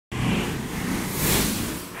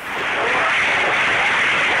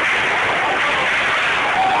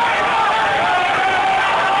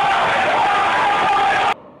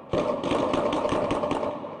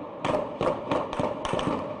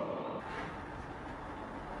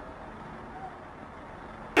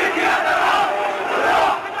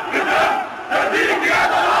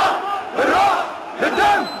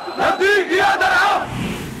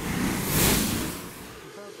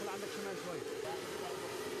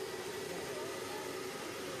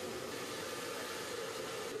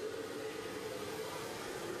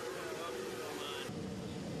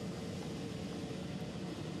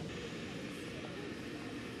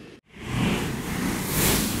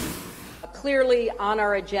clearly on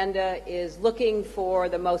our agenda is looking for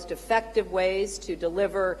the most effective ways to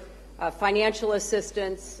deliver financial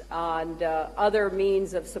assistance and other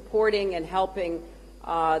means of supporting and helping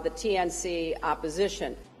the TNC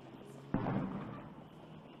opposition.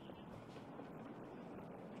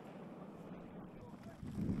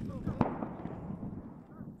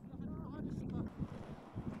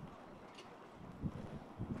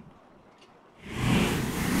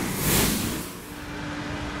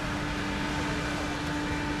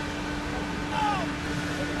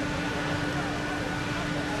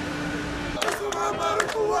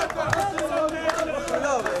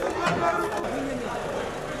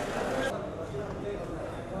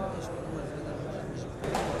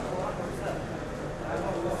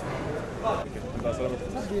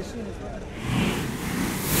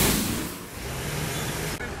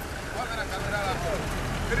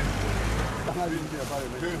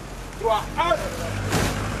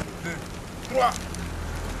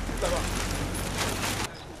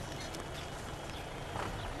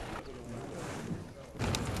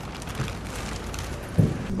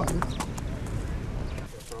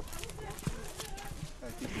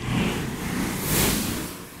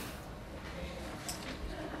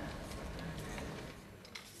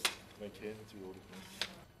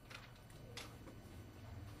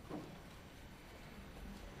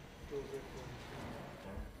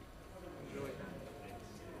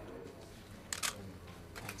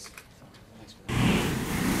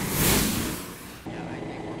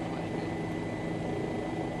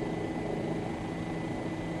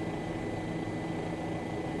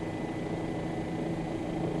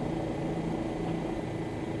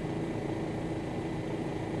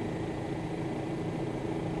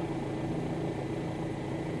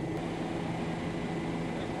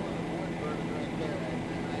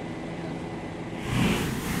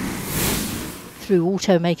 Through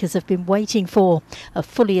automakers have been waiting for a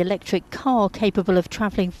fully electric car capable of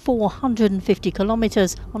travelling 450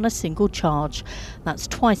 kilometres on a single charge. That's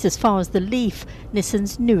twice as far as the Leaf,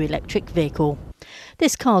 Nissan's new electric vehicle.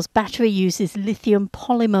 This car's battery uses lithium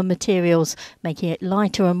polymer materials, making it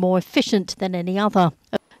lighter and more efficient than any other.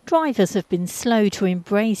 Drivers have been slow to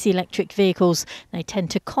embrace electric vehicles. They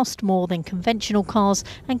tend to cost more than conventional cars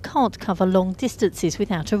and can't cover long distances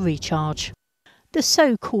without a recharge. The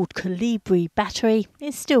so-called Colibri battery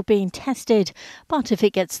is still being tested, but if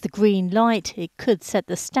it gets the green light, it could set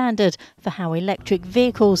the standard for how electric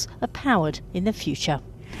vehicles are powered in the future.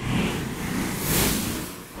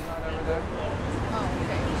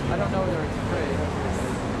 I don't know whether it's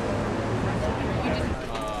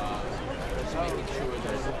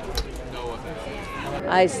free.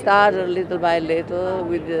 I started little by little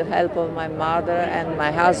with the help of my mother and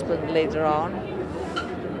my husband later on.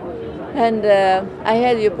 And I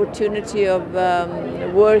had the opportunity of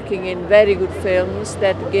working in very good films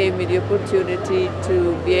that gave me the opportunity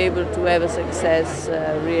to be able to have a success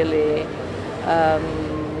really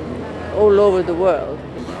all over the world.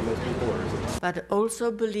 But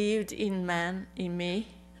also believed in man, in me,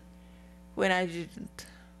 when I didn't.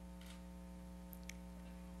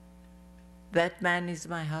 That man is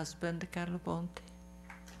my husband, Carlo Ponti.